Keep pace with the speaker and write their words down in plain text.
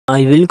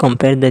I will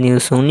compare the new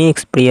Sony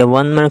Xperia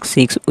 1 Mark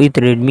 6 with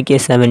Redmi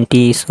K70.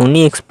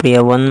 Sony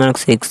Xperia 1 Mark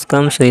 6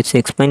 comes with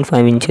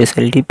 6.5 inches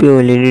LTP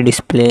OLED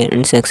display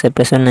and success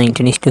ratio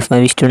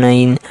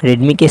 19:5:9.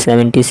 Redmi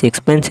K70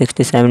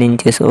 6.67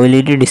 inches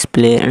OLED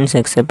display and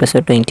success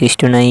ratio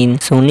 20:9.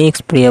 Sony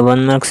Xperia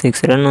 1 Mark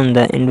 6 run on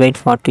the Android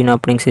 14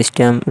 operating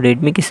system.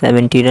 Redmi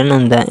K70 run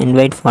on the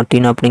Android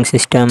 14 operating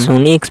system.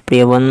 Sony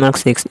Xperia 1 Mark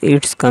 6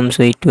 it comes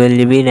with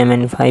 12GB RAM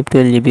and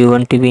 512GB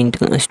 1TB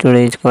internal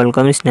storage.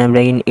 Qualcomm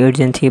Snapdragon 8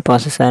 Gen 3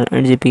 processor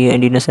and GPU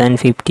Adreno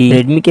 750.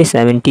 Redmi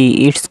K70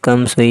 it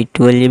comes with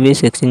 12GB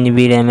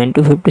 16GB RAM and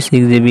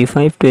 256GB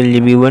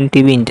 512GB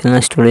 1TB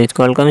internal storage.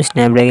 Qualcomm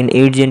Snapdragon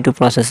 8 Gen 2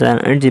 processor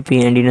and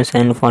GPU Adreno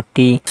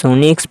 740.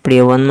 Sony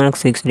Xperia 1 Mark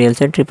 6 real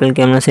set triple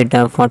camera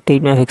setup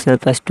 48 MP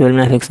plus 12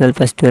 MP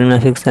plus 12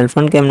 MP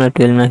front camera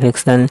 12 MP.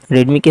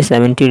 Redmi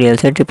K70 real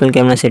set triple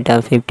camera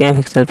setup 50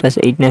 MP plus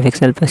 8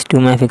 MP plus 2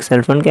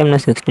 MP front camera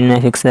 16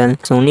 MP.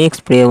 Sony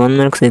Xperia 1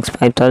 Mark 6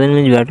 5000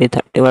 mAh battery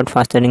 30W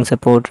fast charging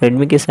support.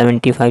 Redmi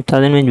K70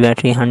 5000 mAh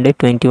battery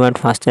 120W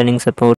fast charging support.